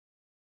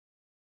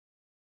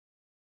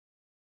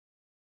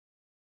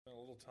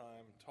little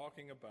time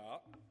talking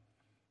about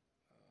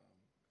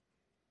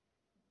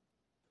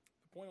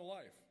the point of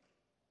life.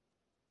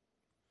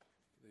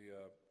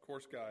 The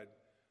course guide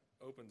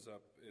opens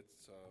up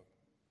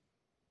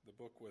the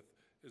book with,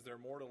 "Is there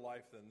more to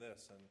life than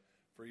this?" And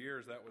for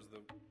years, that was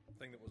the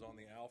thing that was on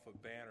the Alpha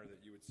banner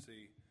that you would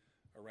see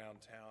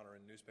around town or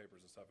in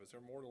newspapers and stuff. Is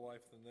there more to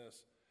life than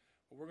this?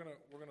 Well,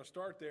 we're gonna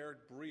start there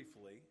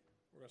briefly.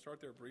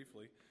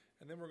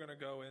 And then we're going to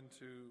go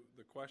into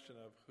the question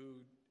of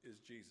who is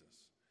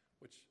Jesus,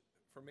 which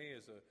for me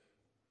is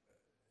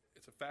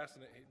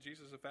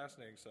Jesus is a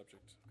fascinating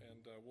subject,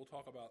 and we'll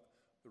talk about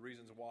the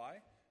reasons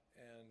why,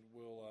 and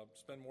we'll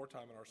spend more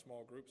time in our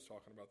small groups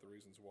talking about the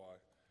reasons why.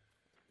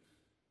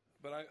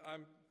 But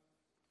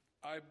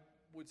I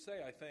would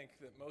say, I think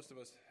that most of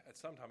us at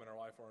some time in our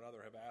life or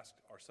another have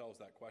asked ourselves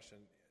that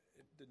question.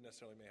 It didn't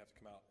necessarily may have to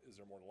come out, is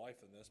there more to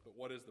life than this? But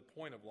what is the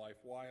point of life?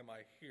 Why am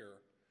I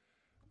here?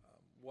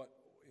 What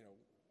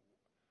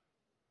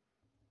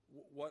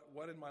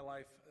in my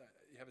life,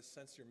 you have a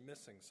sense you're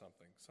missing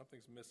something.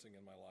 Something's missing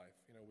in my life.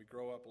 We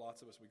grow up,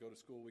 lots of us, we go to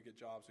school, we get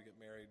jobs, we get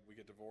married, we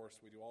get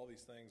divorced, we do all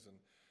these things, and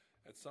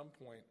at some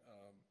point,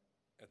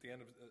 at the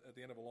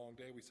end of a long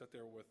day, we sit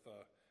there with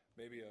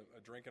maybe a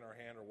drink in our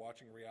hand or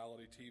watching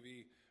reality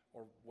TV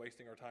or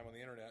wasting our time on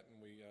the internet,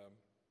 and we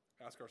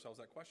ask ourselves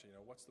that question,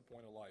 what's the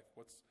point of life?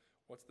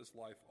 What's this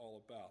life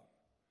all about?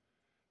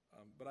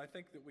 But I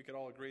think that we could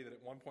all agree that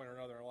at one point or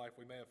another in our life,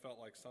 we may have felt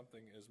like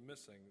something is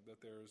missing,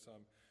 that there's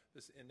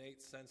this innate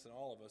sense in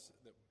all of us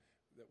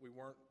that we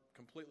weren't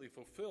completely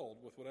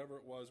fulfilled with whatever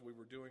it was we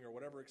were doing or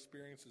whatever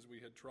experiences we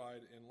had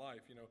tried in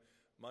life.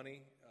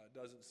 Money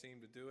doesn't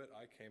seem to do it.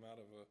 I came out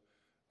of a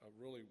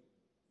really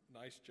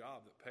nice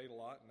job that paid a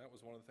lot, and that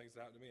was one of the things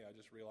that happened to me. I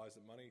just realized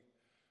that money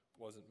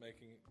wasn't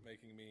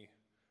making me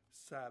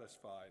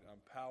satisfied.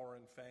 Power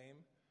and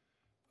fame,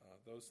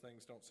 those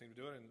things don't seem to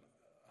do it. And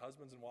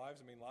husbands and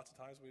wives, lots of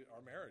times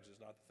our marriage is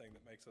not the thing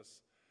that makes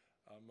us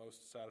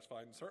most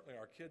satisfied, and certainly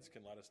our kids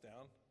can let us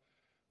down.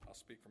 I'll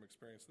speak from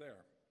experience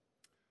there.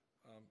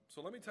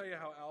 So let me tell you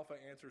how Alpha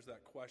answers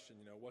that question,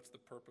 what's the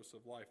purpose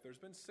of life? There's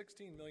been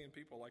 16 million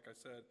people, like I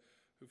said,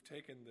 who've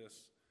taken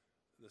this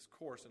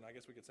course, and I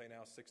guess we could say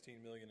now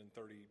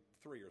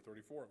 16,033,000 or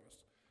 34 of us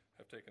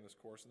have taken this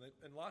course,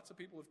 and lots of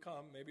people have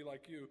come, maybe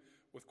like you,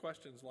 with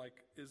questions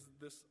like, is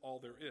this all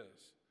there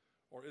is?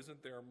 Or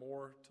isn't there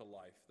more to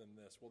life than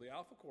this? Well, the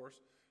Alpha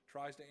course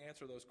tries to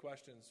answer those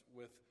questions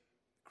with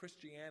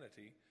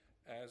Christianity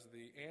as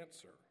the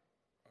answer.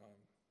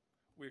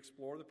 We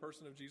explore the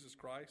person of Jesus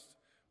Christ.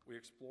 We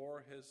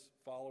explore his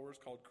followers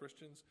called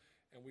Christians,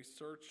 and we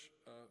search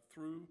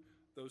through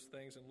those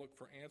things and look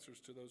for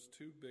answers to those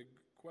two big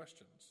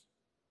questions.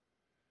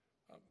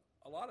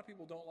 A lot of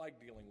people don't like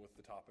dealing with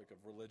the topic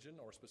of religion,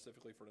 or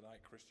specifically for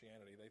tonight,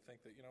 Christianity. They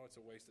think that, it's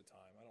a waste of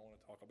time. I don't want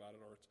to talk about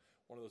it, or it's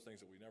one of those things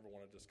that we never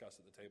want to discuss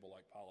at the table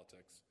like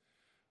politics.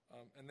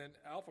 And then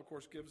Alpha, of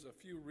course, gives a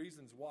few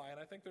reasons why, and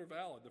I think they're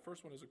valid. The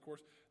first one is, of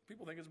course,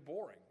 people think it's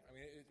boring.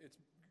 It's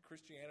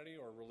Christianity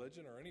or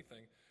religion or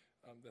anything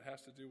that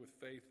has to do with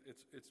faith,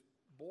 it's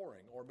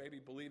boring. Or maybe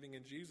believing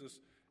in Jesus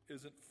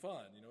isn't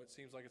fun. It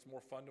seems like it's more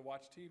fun to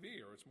watch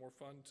TV, or it's more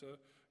fun to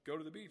go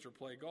to the beach or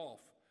play golf.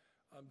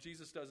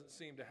 Jesus doesn't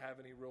seem to have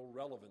any real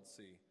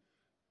relevancy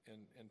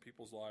in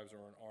people's lives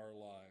or in our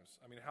lives.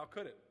 How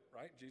could it,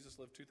 right? Jesus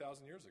lived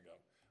 2,000 years ago.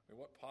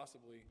 What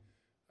possibly,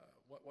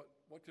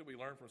 what could we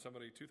learn from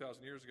somebody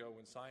 2,000 years ago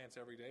when science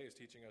every day is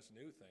teaching us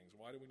new things?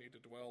 Why do we need to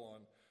dwell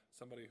on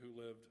somebody who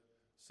lived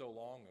so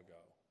long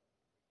ago?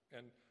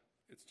 And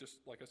it's just,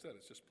 like I said,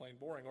 it's just plain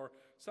boring. Or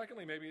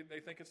secondly, maybe they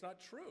think it's not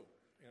true.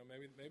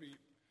 Maybe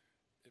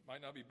it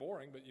might not be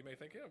boring, but you may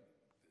think,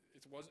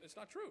 it's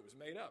not true. It was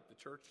made up. The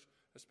church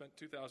has spent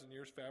 2,000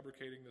 years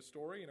fabricating this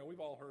story. We've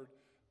all heard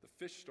the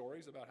fish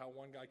stories about how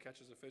one guy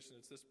catches a fish and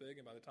it's this big,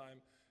 and by the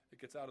time it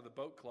gets out of the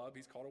boat club,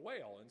 he's caught a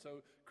whale. And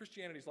so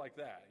Christianity's like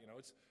that.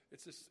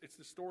 It's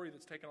the story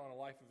that's taken on a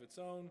life of its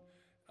own.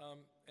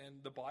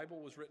 And the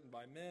Bible was written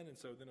by men, and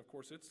so then, of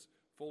course, it's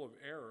full of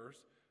errors.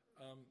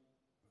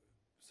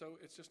 So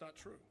it's just not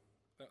true.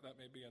 That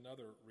may be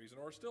another reason.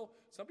 Or still,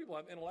 some people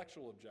have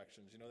intellectual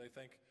objections. They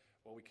think,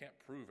 well, we can't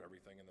prove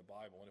everything in the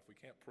Bible, and if we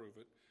can't prove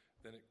it,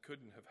 then it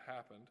couldn't have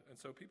happened. And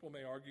so people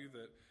may argue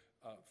that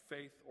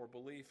faith or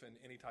belief in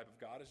any type of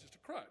God is just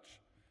a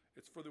crutch.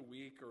 It's for the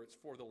weak, or it's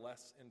for the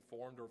less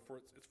informed, or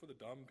it's for the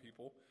dumb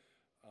people.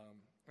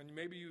 And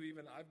maybe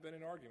I've been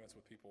in arguments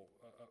with people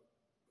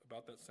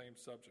about that same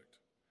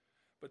subject.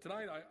 But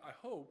tonight, I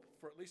hope,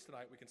 for at least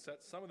tonight, we can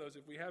set some of those,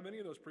 if we have any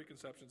of those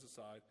preconceptions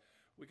aside,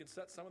 we can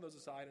set some of those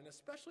aside, and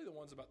especially the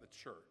ones about the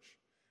church.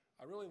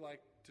 I really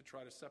like to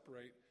try to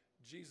separate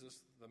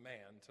Jesus, the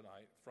man,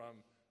 tonight, from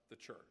the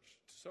church.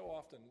 So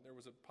often, there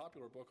was a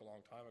popular book a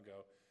long time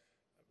ago,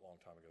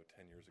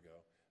 10 years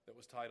ago, that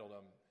was titled,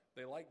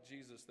 They Like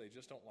Jesus, They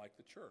Just Don't Like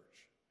the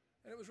Church.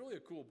 And it was really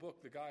a cool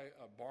book. The guy,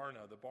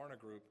 the Barna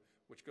Group,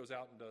 which goes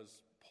out and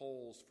does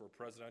polls for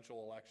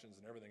presidential elections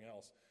and everything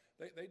else,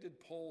 they did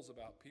polls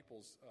about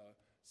people's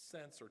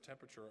sense or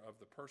temperature of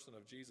the person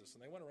of Jesus.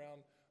 And they went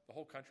around the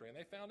whole country. And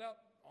they found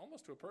out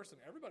almost to a person,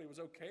 everybody was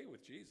okay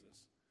with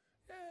Jesus.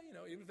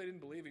 Yeah, even if they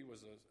didn't believe he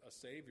was a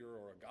savior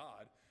or a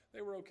God,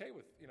 they were okay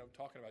with,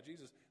 talking about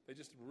Jesus. They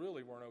just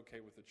really weren't okay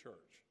with the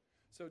church.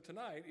 So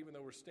tonight, even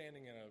though we're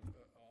standing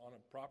on a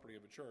property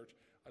of a church,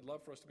 I'd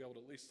love for us to be able to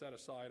at least set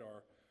aside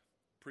our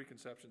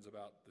preconceptions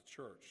about the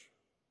church.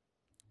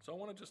 So I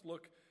want to just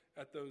look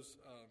at those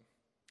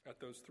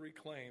three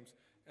claims,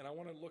 and I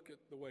want to look at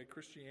the way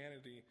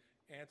Christianity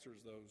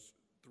answers those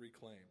three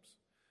claims.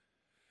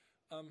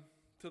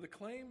 To the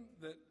claim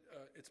that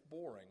it's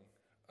boring,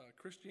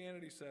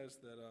 Christianity says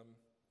that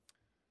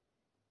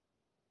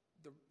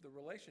the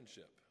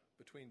relationship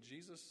between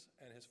Jesus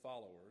and his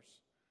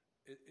followers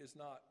is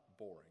not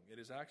boring. It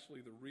is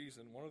actually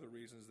one of the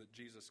reasons that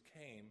Jesus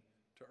came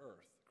to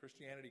earth.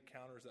 Christianity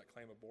counters that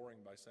claim of boring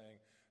by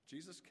saying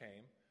Jesus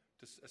came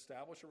to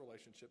establish a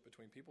relationship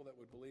between people that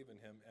would believe in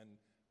him and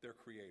their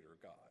creator,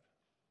 God.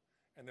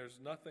 And there's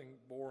nothing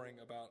boring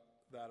about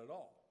that at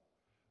all.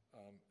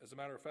 As a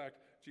matter of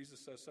fact,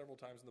 Jesus says several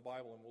times in the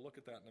Bible, and we'll look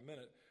at that in a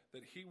minute,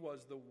 that he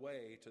was the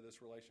way to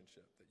this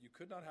relationship, that you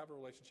could not have a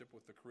relationship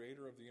with the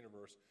creator of the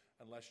universe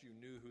unless you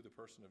knew who the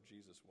person of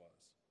Jesus was.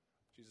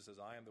 Jesus says,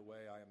 I am the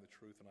way, I am the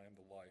truth, and I am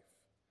the life.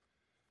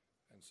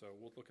 And so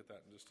we'll look at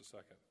that in just a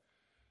second.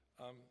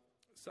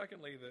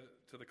 Secondly,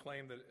 to the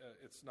claim that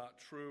it's not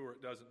true or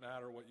it doesn't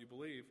matter what you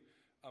believe,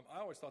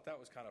 I always thought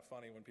that was kind of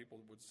funny when people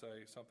would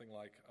say something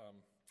like,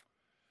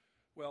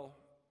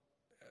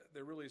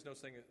 there really is no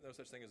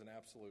such thing as an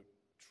absolute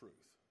truth.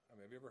 I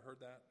mean, have you ever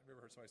heard that? Have you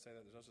ever heard somebody say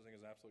that? There's no such thing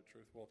as absolute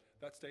truth? Well,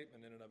 that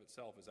statement in and of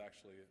itself is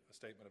actually a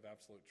statement of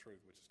absolute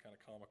truth, which is kind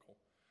of comical.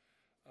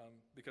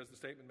 Because the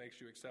statement makes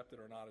you accept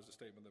it or not as a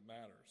statement that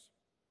matters.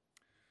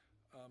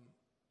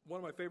 One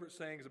of my favorite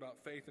sayings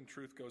about faith and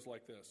truth goes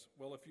like this.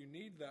 Well, if you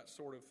need that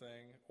sort of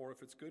thing, or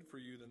if it's good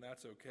for you, then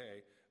that's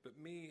okay. But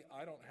me,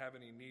 I don't have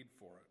any need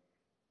for it.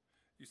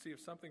 You see,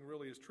 if something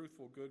really is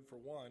truthful, good for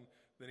one,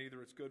 then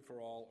either it's good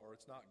for all or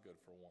it's not good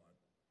for one.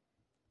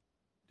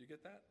 Do you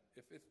get that?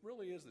 If it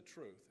really is the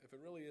truth,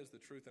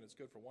 and it's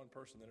good for one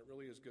person, then it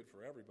really is good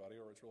for everybody,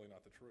 or it's really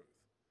not the truth.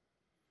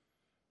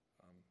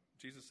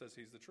 Jesus says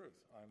he's the truth.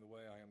 I am the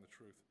way, I am the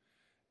truth.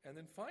 And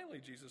then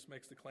finally, Jesus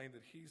makes the claim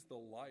that he's the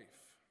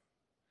life.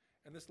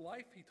 And this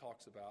life he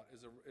talks about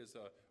is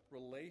a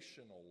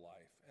relational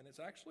life. And it's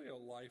actually a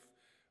life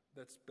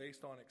that's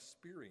based on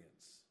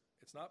experience.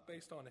 It's not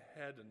based on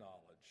head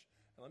knowledge.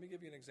 And let me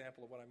give you an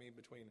example of what I mean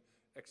between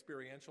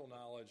experiential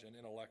knowledge and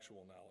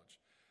intellectual knowledge.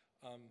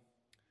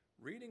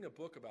 Reading a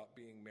book about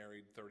being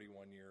married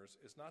 31 years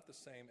is not the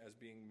same as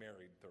being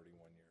married 31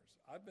 years.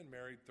 I've been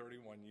married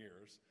 31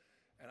 years,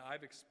 and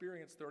I've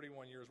experienced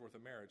 31 years worth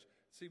of marriage.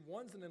 See,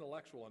 one's an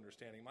intellectual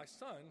understanding. My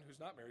son, who's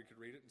not married, could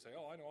read it and say,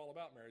 I know all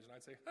about marriage. And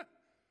I'd say,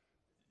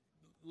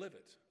 live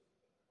it,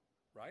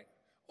 right?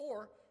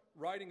 Or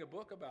writing a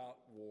book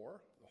about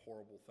war, the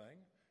horrible thing,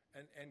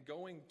 and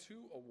going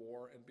to a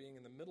war and being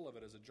in the middle of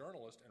it as a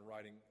journalist and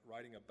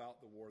writing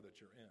about the war that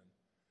you're in.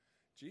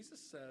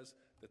 Jesus says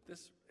that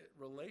this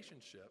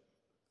relationship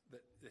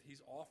that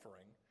he's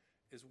offering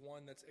is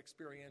one that's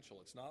experiential.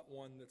 It's not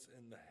one that's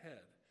in the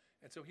head.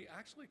 And so he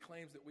actually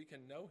claims that we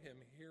can know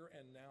him here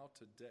and now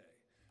today.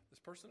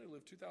 This person who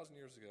lived 2,000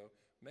 years ago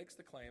makes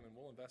the claim, and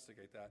we'll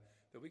investigate that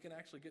we can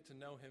actually get to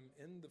know him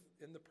in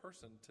the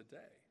person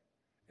today,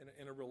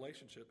 in a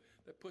relationship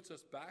that puts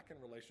us back in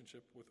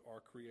relationship with our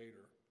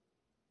Creator.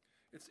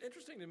 It's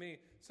interesting to me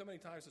so many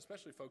times,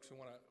 especially folks who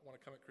want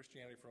to come at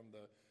Christianity from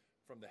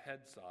the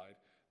head side.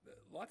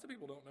 Lots of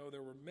people don't know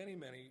there were many,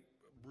 many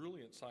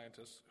brilliant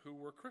scientists who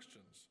were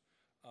Christians.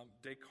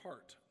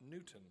 Descartes,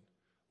 Newton,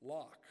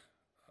 Locke,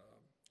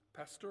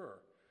 Pasteur.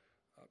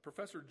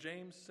 Professor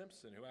James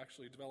Simpson, who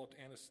actually developed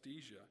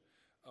anesthesia,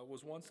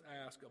 was once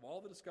asked, of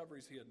all the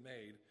discoveries he had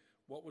made,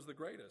 what was the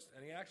greatest?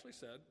 And he actually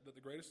said that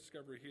the greatest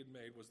discovery he had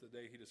made was the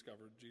day he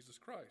discovered Jesus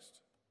Christ.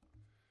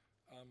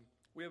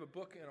 We have a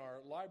book in our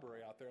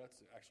library out there.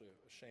 That's actually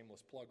a shameless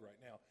plug right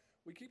now.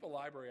 We keep a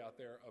library out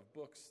there of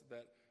books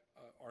that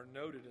are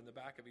noted in the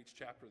back of each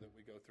chapter that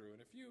we go through. And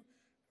if you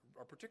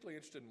are particularly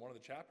interested in one of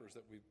the chapters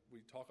that we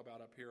talk about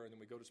up here and then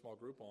we go to small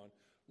group on,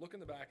 look in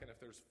the back, and if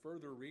there's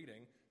further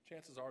reading,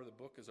 chances are the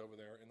book is over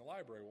there in the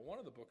library. Well,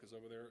 one of the books is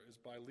over there is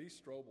by Lee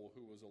Strobel,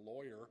 who was a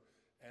lawyer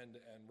and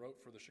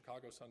wrote for the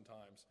Chicago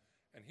Sun-Times.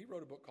 And he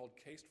wrote a book called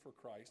Cased for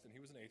Christ, and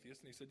he was an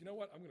atheist. And he said, you know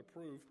what, I'm going to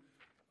prove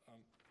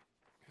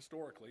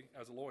historically,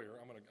 as a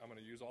lawyer, I'm going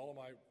to use all of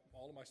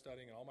my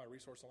studying and all my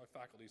resources, all my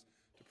faculties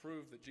to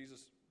prove that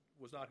Jesus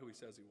was not who he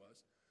says he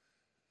was.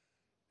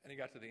 And he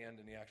got to the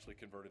end and he actually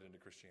converted into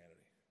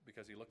Christianity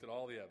because he looked at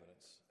all the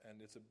evidence.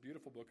 And it's a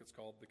beautiful book. It's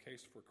called The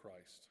Case for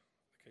Christ.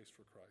 The Case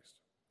for Christ.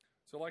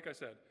 So like I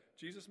said,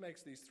 Jesus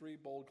makes these three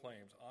bold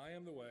claims. I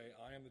am the way,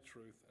 I am the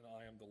truth, and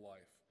I am the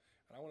life.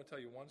 And I want to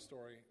tell you one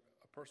story,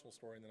 a personal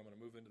story, and then I'm going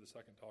to move into the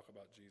second talk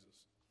about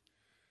Jesus.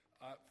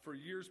 For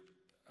years,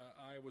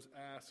 I was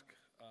asked,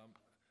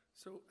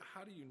 so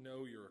how do you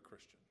know you're a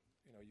Christian?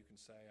 You can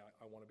say,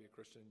 I want to be a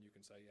Christian. You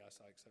can say,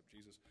 yes, I accept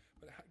Jesus.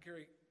 But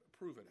Gary,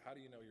 prove it. How do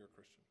you know you're a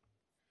Christian?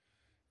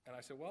 And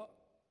I said, well,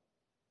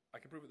 I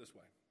can prove it this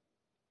way.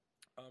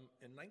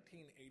 In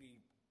 1988,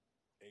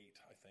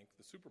 I think,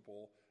 the Super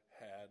Bowl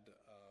had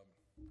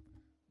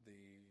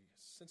the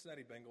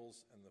Cincinnati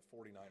Bengals and the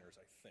 49ers,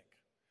 I think.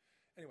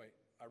 Anyway,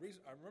 I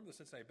remember the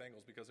Cincinnati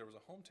Bengals because there was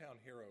a hometown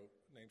hero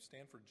named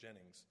Stanford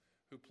Jennings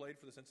who played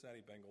for the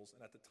Cincinnati Bengals,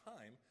 and at the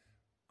time,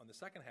 on the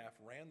second half,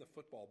 ran the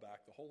football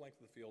back the whole length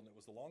of the field, and it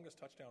was the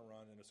longest touchdown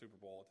run in a Super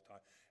Bowl at the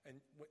time. And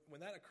when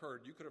that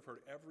occurred, you could have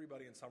heard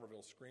everybody in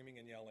Somerville screaming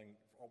and yelling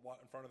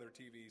in front of their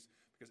TVs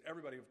because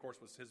everybody, of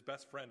course, was his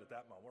best friend at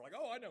that moment. We're like,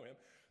 oh, I know him.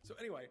 So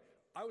anyway,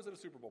 I was at a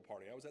Super Bowl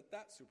party. I was at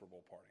that Super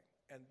Bowl party.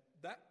 And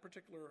that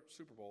particular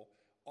Super Bowl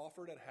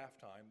offered at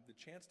halftime the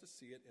chance to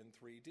see it in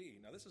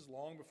 3D. Now, this is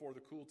long before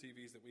the cool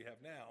TVs that we have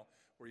now,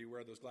 where you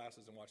wear those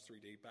glasses and watch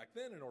 3D. Back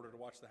then, in order to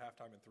watch the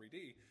halftime in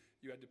 3D,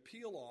 you had to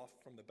peel off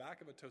from the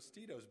back of a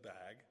Tostitos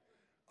bag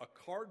a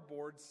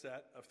cardboard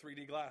set of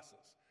 3D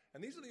glasses.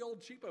 And these are the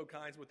old cheapo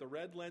kinds with the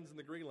red lens and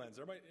the green lens.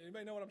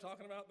 Anybody know what I'm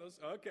talking about? Those?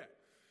 Okay.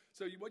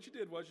 So what you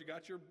did was you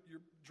got your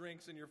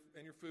drinks and your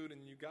food,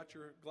 and you got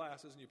your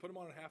glasses, and you put them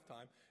on at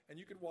halftime, and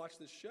you could watch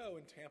this show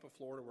in Tampa,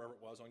 Florida, wherever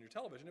it was, on your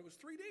television. It was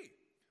 3D.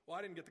 Well,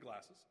 I didn't get the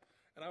glasses,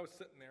 and I was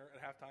sitting there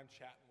at halftime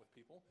chatting with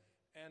people,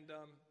 and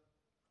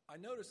I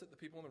noticed that the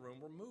people in the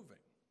room were moving.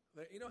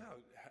 You know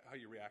how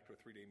you react to a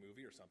 3D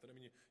movie or something. I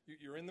mean,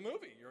 you're in the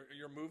movie.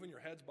 You're moving,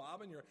 your head's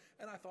bobbing,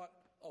 and I thought,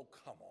 oh,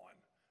 come on.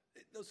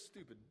 Those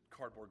stupid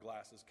cardboard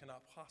glasses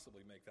cannot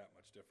possibly make that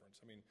much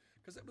difference. I mean,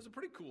 because it was a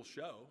pretty cool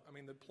show. I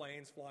mean, the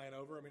planes flying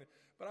over. I mean,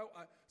 but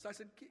so I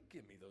said,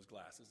 give me those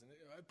glasses. And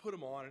I put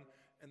them on,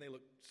 and they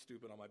looked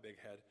stupid on my big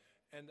head.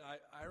 And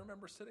I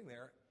remember sitting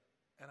there,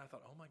 and I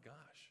thought, oh my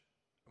gosh.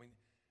 I mean,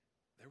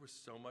 there was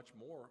so much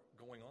more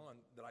going on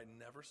that I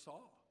never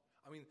saw.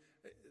 I mean,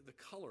 the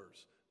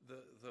colors,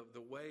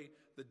 the way,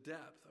 the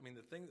depth. I mean,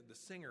 the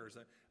singers,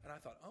 and I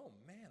thought, oh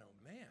man,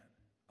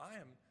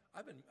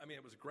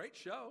 it was a great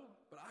show,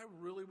 but I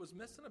really was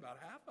missing about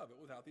half of it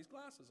without these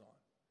glasses on.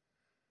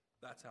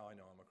 That's how I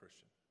know I'm a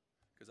Christian,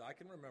 because I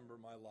can remember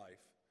my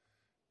life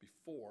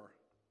before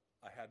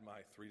I had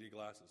my 3D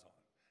glasses on,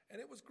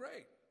 and it was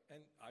great.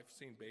 And I've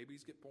seen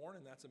babies get born,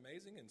 and that's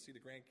amazing, and see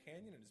the Grand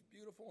Canyon, and it's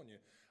beautiful. And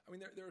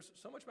there's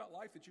so much about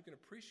life that you can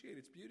appreciate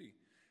its beauty.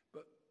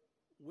 But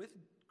with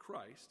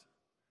Christ,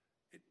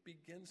 it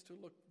begins to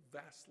look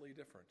vastly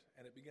different,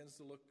 and it begins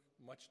to look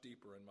much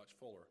deeper and much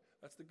fuller.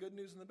 That's the good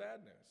news and the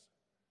bad news.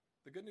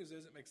 The good news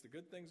is it makes the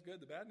good things good.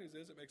 The bad news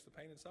is it makes the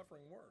pain and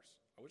suffering worse.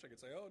 I wish I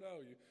could say, oh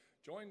no, you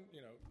join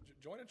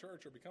a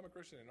church or become a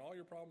Christian, and all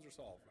your problems are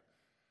solved.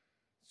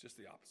 It's just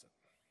the opposite.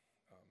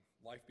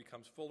 Life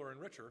becomes fuller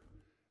and richer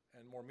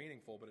and more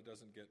meaningful, but it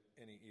doesn't get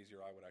any easier.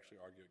 I would actually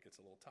argue it gets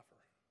a little tougher.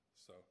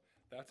 So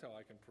that's how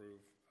I can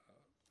prove,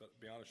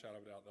 beyond a shadow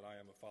of a doubt, that I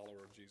am a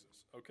follower of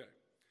Jesus. Okay,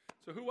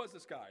 so who was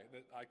this guy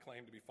that I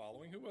claim to be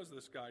following? Who was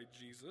this guy,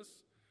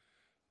 Jesus?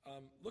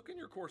 Look in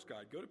your course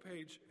guide. Go to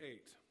page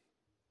 8.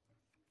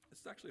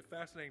 It's actually a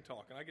fascinating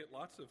talk, and I get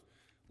lots of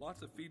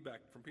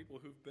feedback from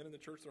people who've been in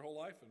the church their whole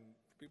life and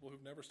people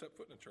who've never stepped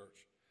foot in a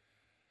church.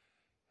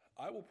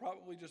 I will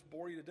probably just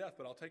bore you to death,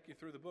 but I'll take you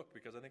through the book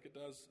because I think it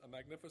does a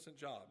magnificent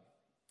job.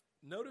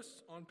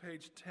 Notice on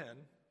page 10,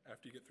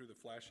 after you get through the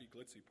flashy,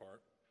 glitzy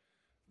part,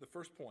 the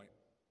first point,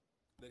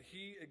 that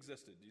he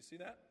existed. Do you see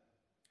that?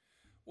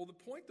 Well, the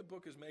point the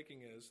book is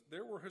making is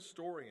there were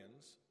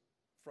historians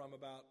from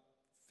about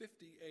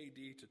 50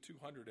 AD to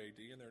 200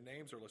 AD, and their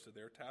names are listed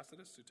there,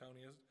 Tacitus,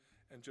 Suetonius,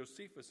 and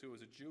Josephus, who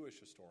was a Jewish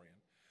historian,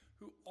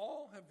 who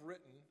all have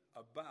written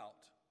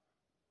about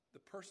the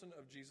person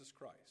of Jesus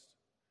Christ.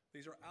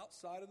 These are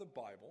outside of the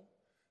Bible.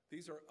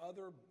 These are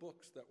other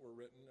books that were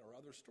written or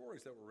other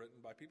stories that were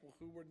written by people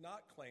who would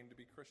not claim to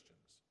be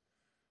Christians.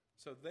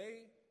 So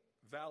they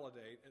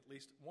validate, at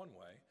least one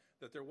way,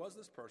 that there was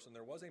this person,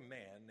 there was a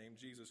man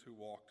named Jesus who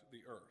walked the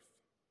earth.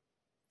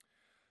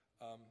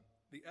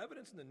 The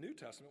evidence in the New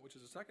Testament, which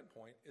is the second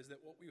point, is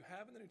that what we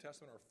have in the New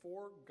Testament are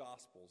 4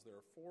 Gospels. There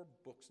are 4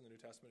 books in the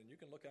New Testament, and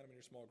you can look at them in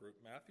your small group: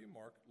 Matthew,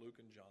 Mark,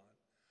 Luke, and John.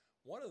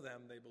 One of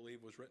them, they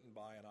believe, was written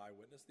by an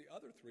eyewitness. The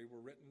other 3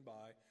 were written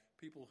by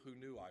people who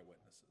knew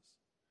eyewitnesses.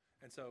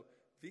 And so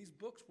these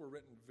books were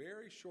written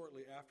very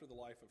shortly after the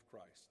life of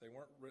Christ. They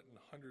weren't written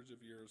hundreds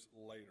of years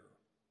later.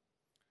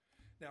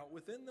 Now,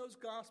 within those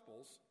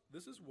Gospels,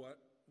 this is what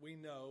we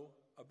know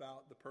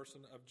about the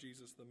person of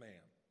Jesus the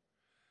man.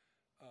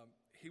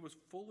 He was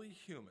fully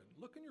human.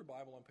 Look in your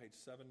Bible on page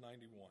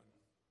 791.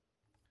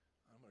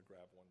 I'm going to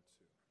grab one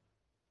too.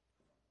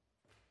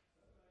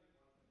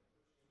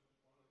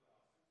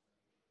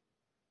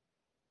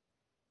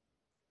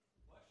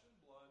 Flesh and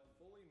blood,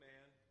 fully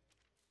man.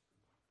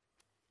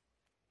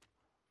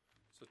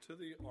 So to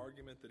the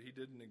argument that he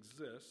didn't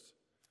exist,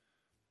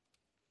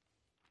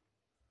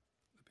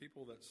 the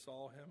people that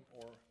saw him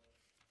or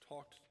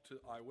talked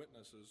to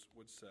eyewitnesses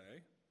would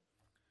say,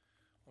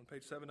 on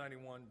page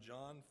 791,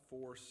 John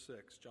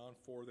 4:6. John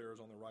 4 there is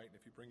on the right, and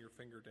if you bring your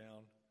finger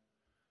down,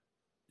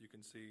 you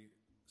can see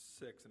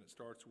 6, and it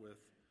starts with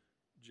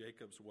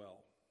Jacob's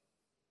well.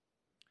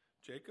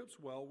 Jacob's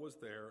well was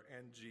there,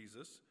 and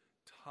Jesus,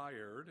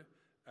 tired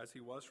as he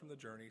was from the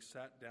journey,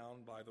 sat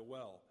down by the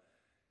well.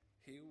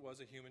 He was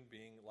a human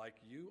being like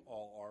you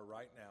all are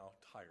right now,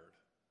 tired.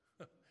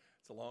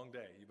 It's a long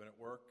day. You've been at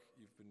work,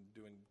 you've been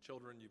doing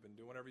children, you've been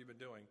doing whatever you've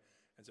been doing.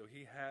 And so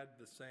he had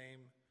the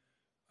same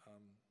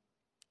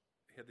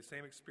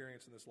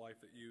experience in this life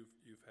that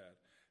you've had.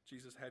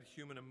 Jesus had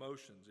human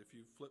emotions. If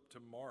you flip to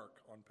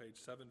Mark on page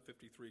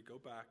 753, go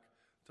back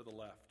to the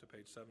left to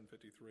page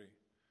 753.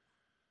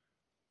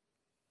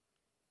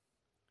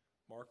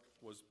 Mark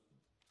was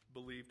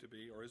believed to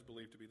be, or is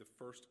believed to be, the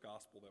first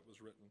gospel that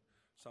was written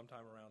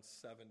sometime around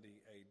 70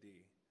 AD.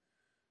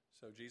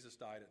 So Jesus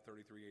died at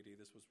 33 AD.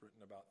 This was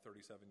written about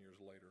 37 years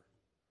later.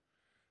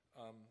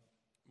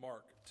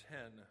 Mark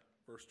 10,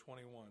 verse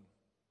 21.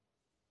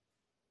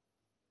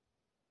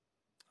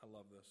 I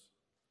love this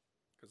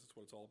because it's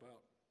what it's all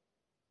about.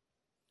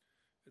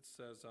 It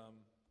says,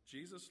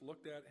 Jesus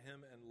looked at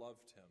him and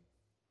loved him.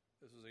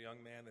 This was a young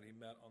man that he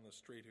met on the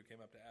street who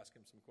came up to ask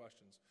him some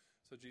questions.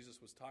 So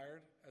Jesus was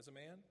tired as a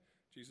man.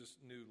 Jesus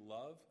knew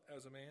love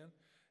as a man.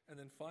 And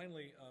then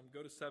finally,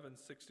 go to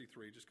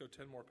 763. Just go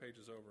 10 more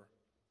pages over.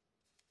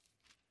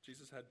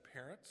 Jesus had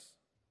parents,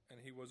 and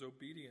he was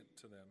obedient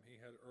to them.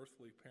 He had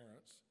earthly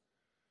parents.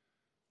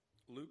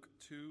 Luke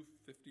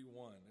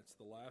 2:51. It's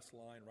the last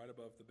line right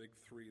above the big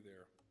 3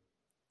 there.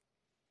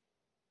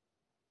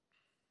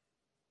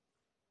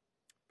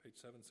 Page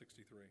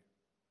 763.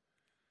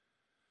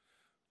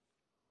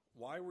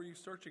 Why were you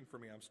searching for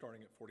me? I'm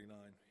starting at 49.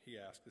 He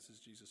asked, this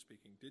is Jesus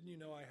speaking. Didn't you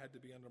know I had to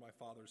be under my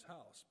Father's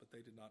house? But they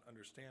did not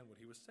understand what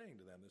he was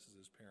saying to them. This is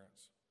his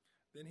parents.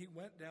 Then he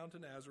went down to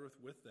Nazareth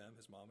with them,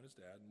 his mom and his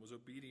dad, and was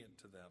obedient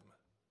to them.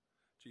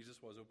 Jesus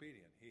was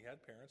obedient. He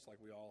had parents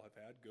like we all have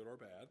had, good or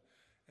bad,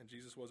 and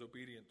Jesus was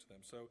obedient to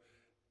them. So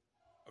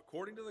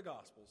according to the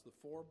Gospels, the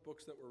 4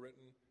 books that were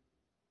written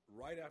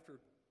right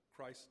after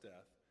Christ's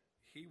death,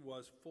 he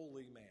was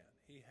fully man.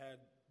 He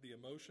had the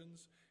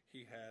emotions,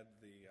 he had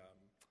the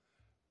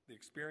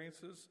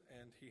experiences,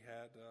 and he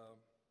had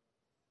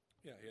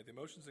the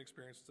emotions and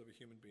experiences of a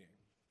human being.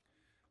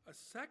 A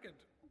second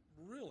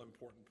real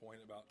important point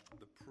about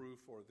the proof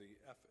or the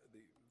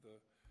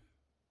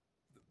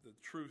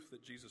truth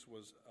that Jesus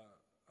was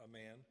a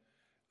man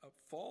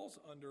falls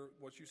under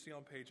what you see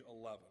on page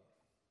 11.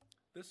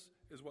 This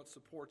is what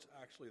supports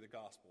actually the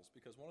Gospels,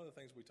 because one of the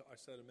things I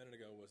said a minute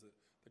ago was that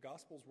the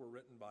Gospels were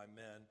written by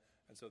men,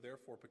 and so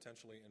therefore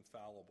potentially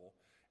infallible.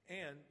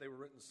 And they were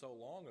written so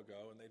long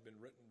ago, and they've been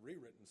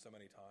rewritten so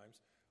many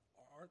times,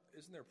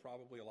 isn't there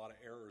probably a lot of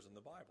errors in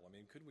the Bible? I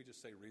mean, couldn't we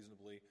just say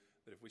reasonably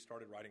that if we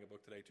started writing a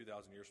book today,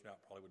 2,000 years from now,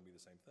 it probably wouldn't be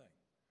the same thing?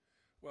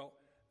 Well,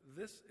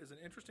 this is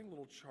an interesting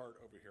little chart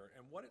over here,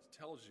 and what it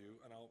tells you,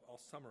 and I'll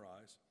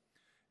summarize,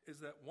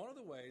 is that one of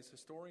the ways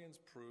historians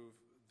prove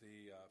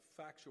the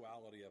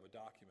factuality of a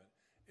document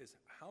is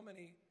how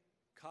many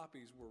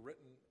copies were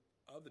written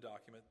of the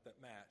document that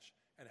match,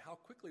 and how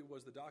quickly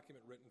was the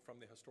document written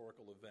from the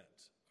historical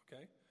event.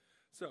 Okay?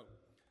 So,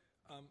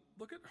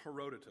 look at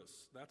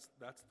Herodotus. That's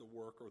the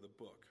work or the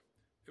book.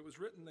 It was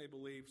written, they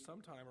believe,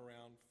 sometime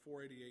around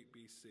 488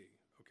 BC,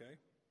 okay?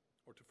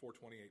 Or to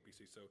 428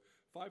 BC, so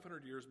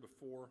 500 years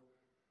before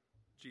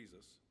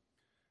Jesus.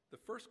 The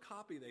first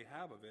copy they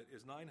have of it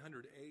is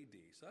 900 AD,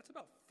 so that's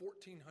about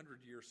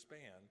 1,400 year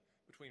span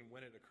between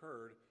when it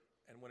occurred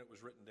and when it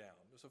was written down.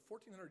 So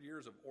 1,400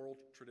 years of oral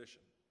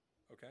tradition,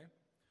 okay?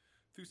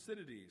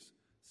 Thucydides,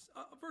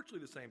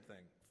 virtually the same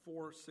thing,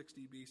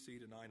 460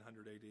 BC to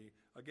 900 AD.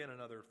 Again,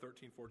 another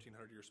 1,400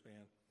 year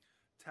span.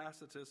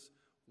 Tacitus,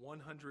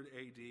 100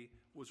 AD,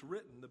 was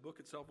written, the book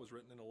itself was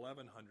written in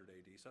 1100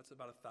 AD, so that's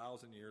about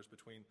 1,000 years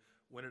between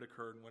when it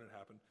occurred and when it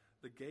happened.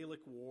 The Gallic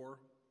War,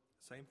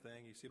 same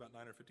thing, you see about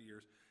 950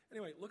 years.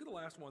 Anyway, look at the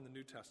last one, the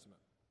New Testament.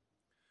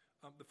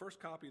 The first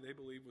copy, they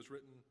believe, was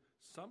written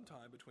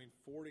sometime between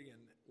 40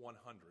 and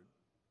 100.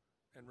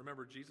 And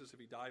remember, Jesus, if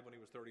he died when he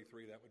was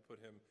 33, that would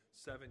put him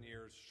 7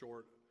 years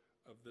short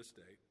of this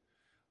date.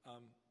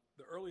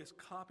 The earliest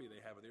copy they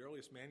have, or the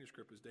earliest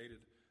manuscript, is dated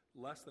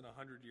less than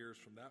 100 years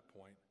from that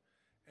point.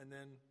 And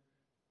then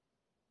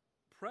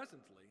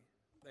presently,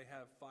 they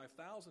have 5,000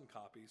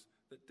 copies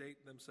that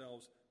date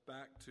themselves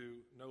back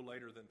to no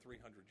later than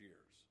 300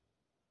 years.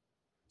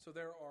 So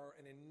there are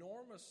an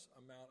enormous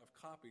amount of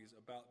copies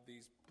about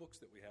these books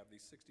that we have,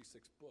 these 66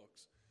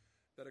 books,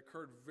 that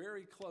occurred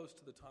very close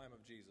to the time of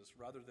Jesus,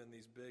 rather than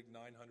these big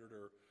 900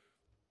 or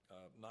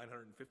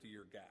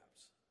 950-year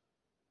gaps.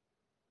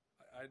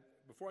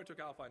 Before I took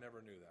Alpha, I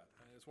never knew that.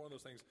 And it's one of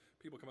those things,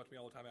 people come up to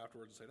me all the time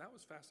afterwards and say, that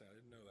was fascinating, I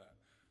didn't know that.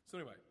 So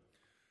anyway,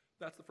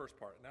 that's the first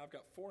part. Now I've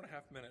got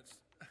 4.5 minutes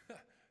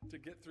to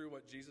get through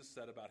what Jesus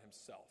said about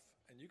himself.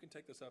 And you can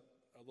take this up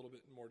a little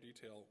bit in more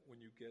detail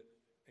when you get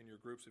in your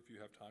groups if you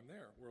have time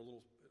there.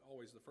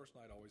 The first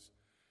night always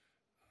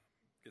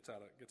gets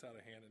out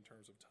of hand in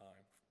terms of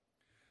time.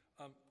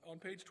 On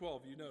page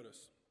 12, you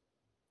notice,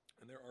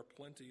 and there are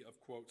plenty of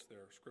quotes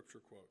there, scripture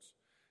quotes.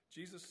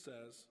 Jesus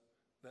says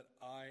that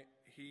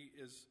he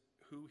is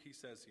who he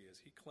says he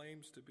is. He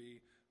claims to be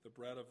the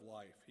bread of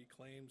life. He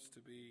claims to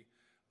be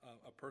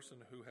a person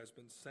who has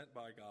been sent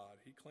by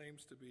God. He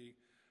claims to be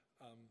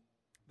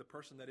the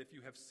person that if you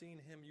have seen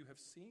him, you have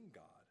seen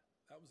God.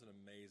 That was an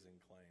amazing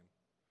claim.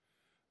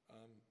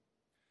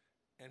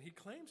 And he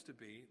claims to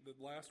be, the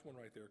last one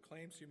right there,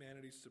 claims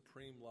humanity's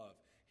supreme love.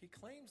 He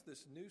claims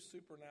this new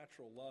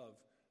supernatural love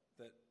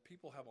that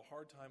people have a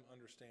hard time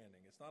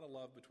understanding. It's not a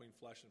love between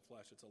flesh and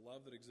flesh. It's a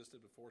love that existed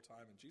before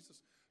time. And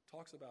Jesus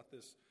talks about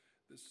this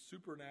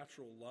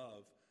supernatural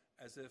love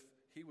as if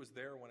he was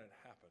there when it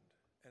happened.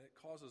 And it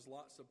causes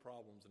lots of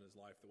problems in his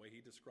life, the way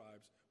he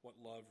describes what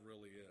love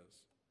really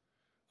is.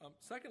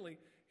 Secondly,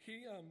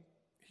 he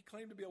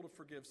claimed to be able to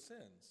forgive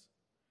sins.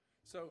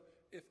 So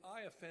if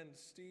I offend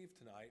Steve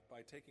tonight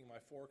by taking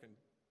my fork and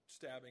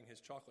stabbing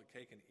his chocolate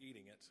cake and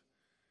eating it,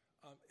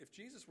 if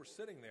Jesus were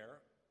sitting there,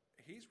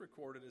 he's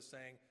recorded as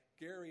saying,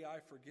 Gary,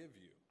 I forgive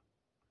you.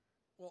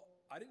 Well,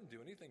 I didn't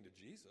do anything to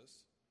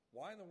Jesus.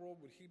 Why in the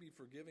world would he be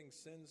forgiving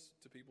sins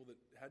to people that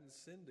hadn't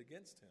sinned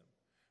against him?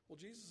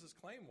 Well, Jesus'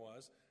 claim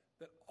was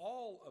that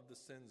all of the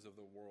sins of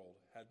the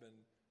world had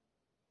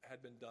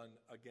been done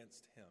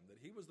against him, that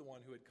he was the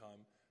one who had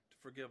come to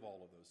forgive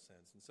all of those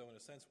sins. And so in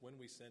a sense, when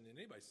we sinned and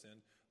anybody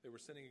sinned, they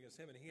were sinning against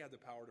him, and he had the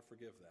power to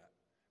forgive that.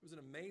 It was an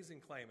amazing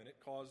claim, and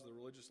it caused the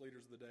religious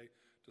leaders of the day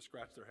to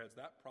scratch their heads.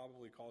 That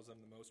probably caused them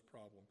the most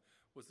problem,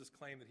 was this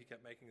claim that he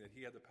kept making that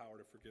he had the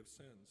power to forgive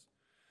sins.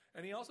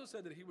 And he also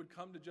said that he would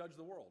come to judge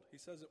the world. He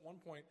says at one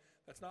point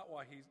that's not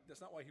why he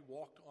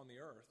walked on the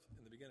earth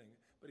in the beginning,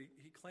 but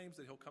he claims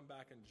that he'll come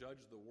back and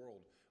judge the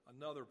world,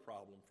 another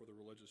problem for the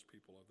religious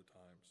people of the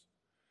times.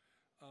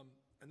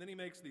 And then he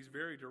makes these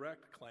very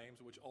direct claims,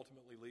 which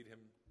ultimately lead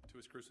him to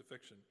his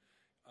crucifixion.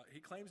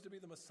 He claims to be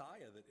the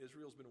Messiah that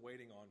Israel's been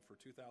waiting on for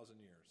 2,000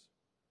 years.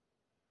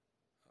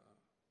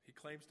 He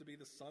claims to be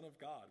the Son of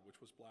God, which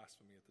was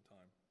blasphemy at the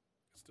time.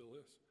 It still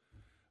is.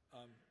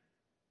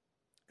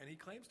 And he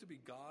claims to be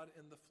God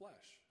in the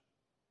flesh,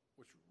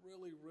 which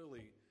really,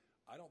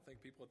 I don't think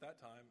people at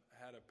that time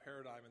had a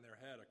paradigm in their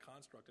head, a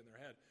construct in their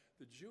head.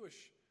 The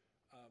Jewish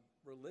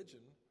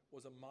religion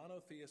was a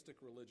monotheistic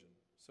religion,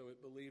 so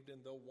it believed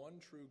in the one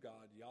true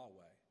God,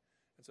 Yahweh.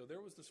 And so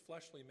there was this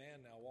fleshly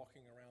man now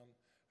walking around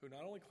who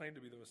not only claimed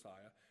to be the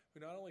Messiah, who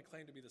not only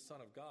claimed to be the Son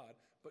of God,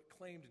 but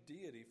claimed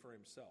deity for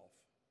himself.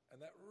 And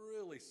that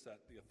really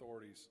set the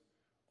authorities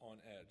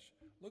on edge.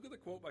 Look at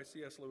the quote by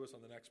C.S. Lewis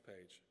on the next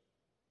page.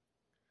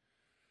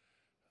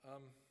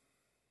 I'm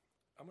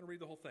going to read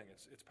the whole thing.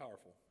 It's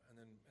powerful. And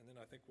then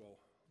I think, now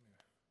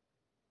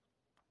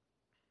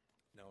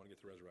I want to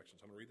get to resurrection.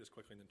 So I'm going to read this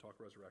quickly and then talk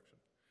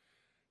resurrection.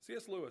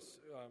 C.S. Lewis,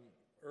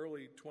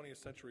 early 20th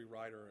century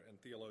writer and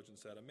theologian,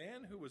 said, a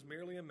man who was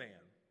merely a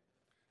man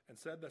and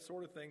said the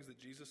sort of things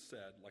that Jesus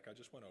said, like I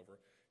just went over,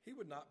 he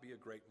would not be a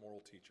great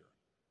moral teacher.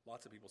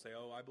 Lots of people say,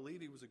 I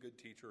believe he was a good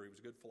teacher, he was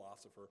a good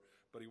philosopher,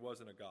 but he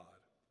wasn't a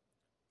God.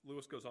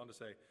 Lewis goes on to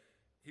say,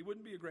 he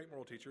wouldn't be a great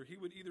moral teacher. He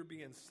would either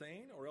be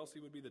insane or else he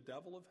would be the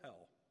devil of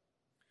hell.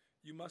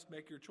 You must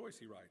make your choice,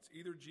 he writes.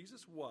 Either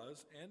Jesus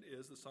was and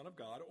is the Son of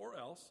God, or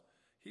else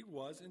he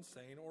was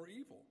insane or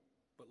evil.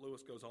 But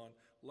Lewis goes on,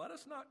 let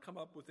us not come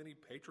up with any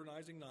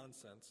patronizing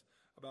nonsense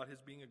about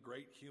his being a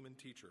great human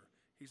teacher.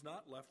 He's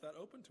not left that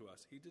open to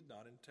us. He did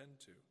not intend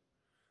to.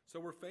 So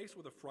we're faced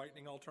with a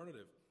frightening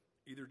alternative.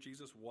 Either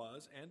Jesus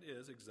was and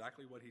is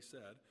exactly what he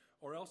said,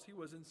 or else he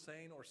was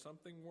insane or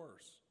something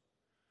worse.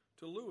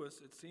 To Lewis,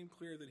 it seemed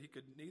clear that he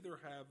could neither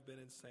have been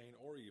insane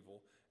or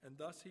evil, and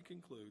thus he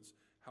concludes,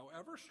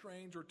 however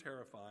strange or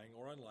terrifying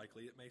or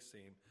unlikely it may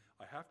seem,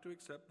 I have to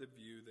accept the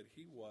view that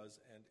he was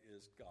and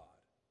is God.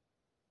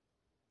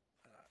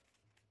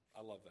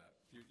 I love that.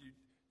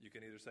 You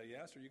can either say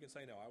yes or you can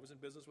say no. I was in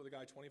business with a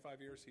guy 25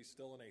 years. He's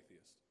still an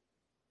atheist.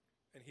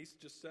 And he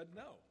just said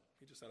no.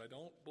 He just said, I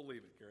don't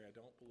believe it, Gary. I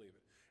don't believe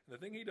it. And the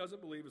thing he doesn't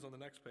believe is on the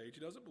next page.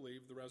 He doesn't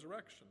believe the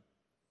resurrection.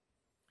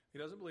 He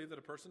doesn't believe that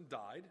a person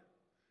died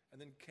and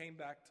then came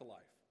back to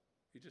life.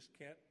 He just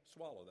can't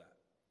swallow that.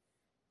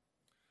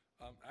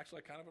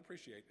 Actually, I kind of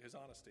appreciate his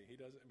honesty.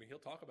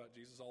 He'll talk about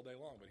Jesus all day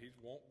long, but he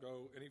won't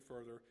go any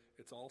further.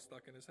 It's all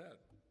stuck in his head.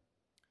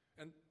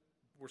 And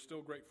we're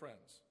still great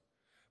friends.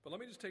 But let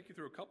me just take you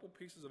through a couple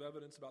pieces of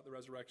evidence about the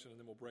resurrection, and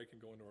then we'll break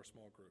and go into our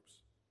small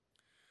groups.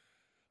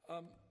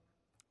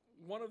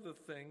 One of the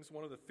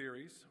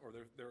theories, or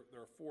there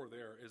are four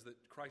there, is that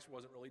Christ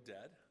wasn't really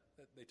dead.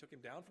 That they took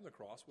him down from the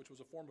cross, which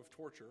was a form of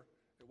torture.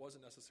 It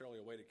wasn't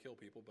necessarily a way to kill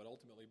people, but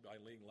ultimately by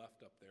being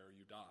left up there,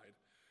 you died.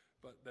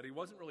 But that he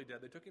wasn't really dead.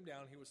 They took him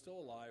down. He was still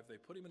alive.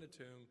 They put him in a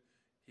tomb.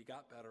 He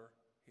got better.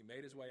 He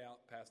made his way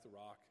out past the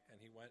rock,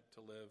 and he went to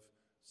live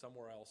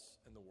somewhere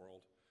else in the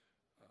world.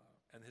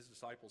 And his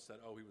disciples said,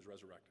 he was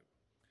resurrected.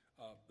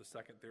 The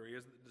second theory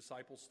is that the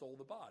disciples stole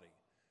the body,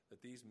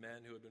 that these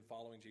men who had been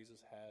following Jesus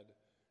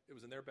it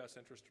was in their best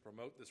interest to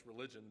promote this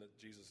religion that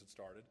Jesus had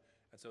started.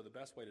 And so the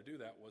best way to do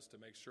that was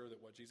to make sure that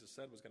what Jesus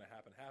said was going to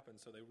happen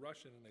happened. So they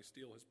rush in and they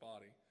steal his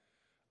body.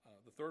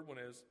 The third one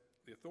is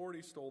the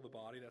authorities stole the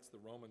body. That's the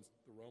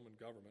Roman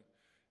government.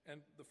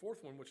 And the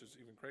fourth one, which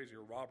is even crazier,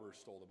 robbers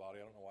stole the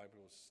body. I don't know why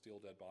people steal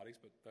dead bodies,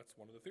 but that's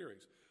one of the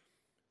theories.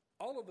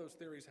 All of those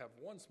theories have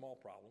one small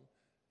problem,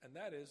 and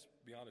that is,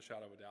 beyond a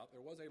shadow of a doubt,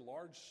 there was a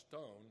large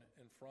stone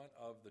in front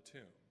of the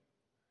tomb.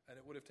 And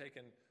it would have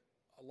taken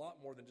a lot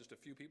more than just a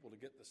few people to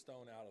get the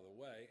stone out of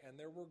the way, and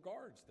there were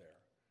guards there.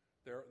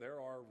 There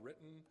are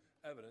written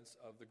evidence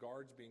of the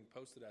guards being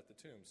posted at the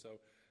tomb. So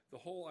the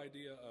whole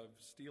idea of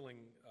stealing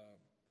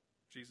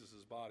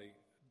Jesus' body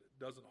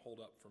doesn't hold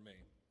up for me.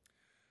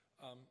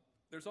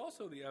 There's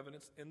also the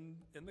evidence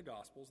in the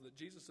Gospels that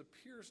Jesus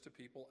appears to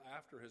people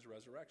after his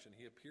resurrection.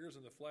 He appears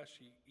in the flesh.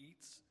 He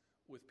eats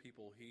with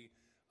people. He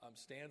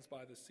stands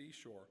by the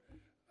seashore.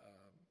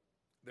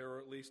 There are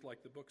at least,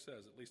 like the book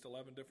says, at least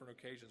 11 different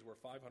occasions where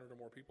 500 or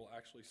more people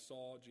actually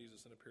saw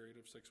Jesus in a period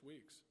of 6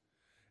 weeks.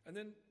 And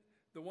then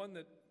the one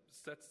that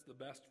sets the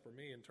best for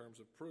me in terms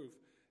of proof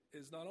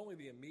is not only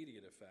the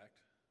immediate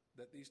effect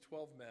that these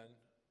 11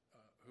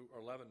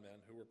 men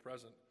who were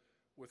present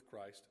with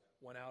Christ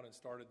went out and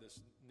started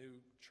this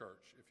new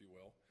church, if you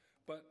will,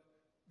 but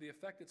the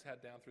effect it's had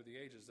down through the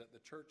ages that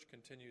the church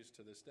continues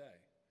to this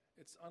day.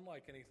 It's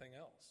unlike anything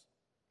else.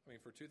 I mean,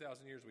 for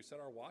 2,000 years, we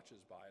set our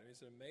watches by it. I mean,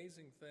 it's an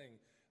amazing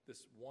thing,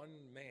 this one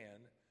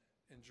man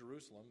in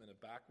Jerusalem, in the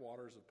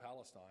backwaters of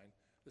Palestine,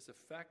 this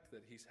effect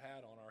that he's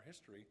had on our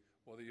history,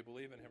 whether you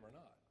believe in him or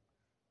not.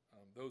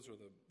 Those are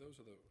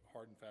the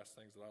hard and fast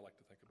things that I like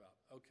to think about.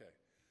 Okay.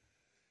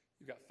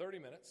 You've got 30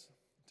 minutes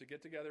to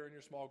get together in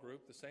your small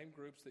group, the same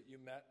groups that you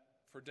met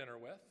for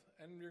dinner with,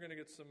 and you're going to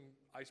get some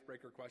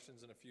icebreaker questions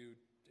and a few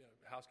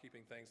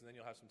housekeeping things, and then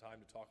you'll have some time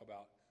to talk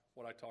about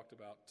what I talked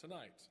about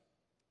tonight.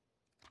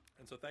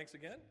 And so thanks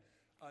again.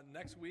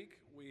 Next week,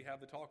 we have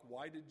the talk,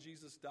 Why Did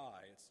Jesus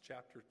Die? It's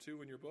chapter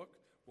 2 in your book.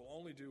 We'll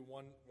only do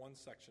one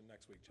section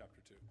next week,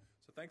 chapter 2.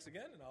 So thanks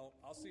again, and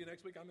I'll see you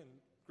next week. I'm in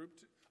group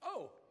 2.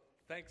 Oh,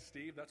 thanks,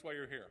 Steve. That's why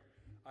you're here.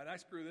 And I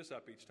screw this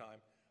up each time.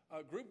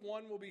 Group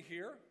 1 will be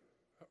here.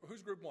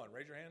 Who's group 1?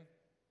 Raise your hand.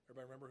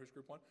 Everybody remember who's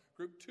group 1?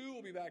 Group 2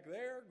 will be back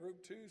there.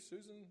 Group 2,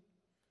 Susan,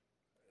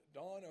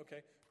 Dawn,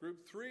 okay.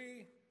 Group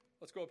 3,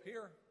 let's go up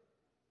here.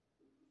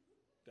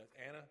 That's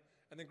Anna.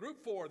 And then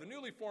group 4, the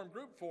newly formed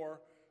group 4,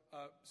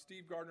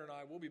 Steve Gardner and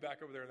I will be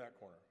back over there in that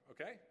corner.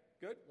 Okay?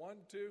 Good? 1,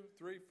 2,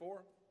 3,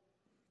 4.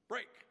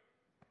 Break.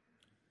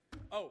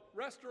 Oh,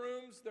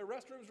 restrooms. The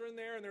restrooms are in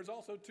there, and there's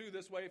also 2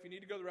 this way if you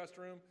need to go to the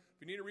restroom.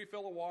 If you need a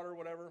refill of water,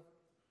 whatever,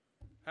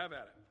 have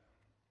at it.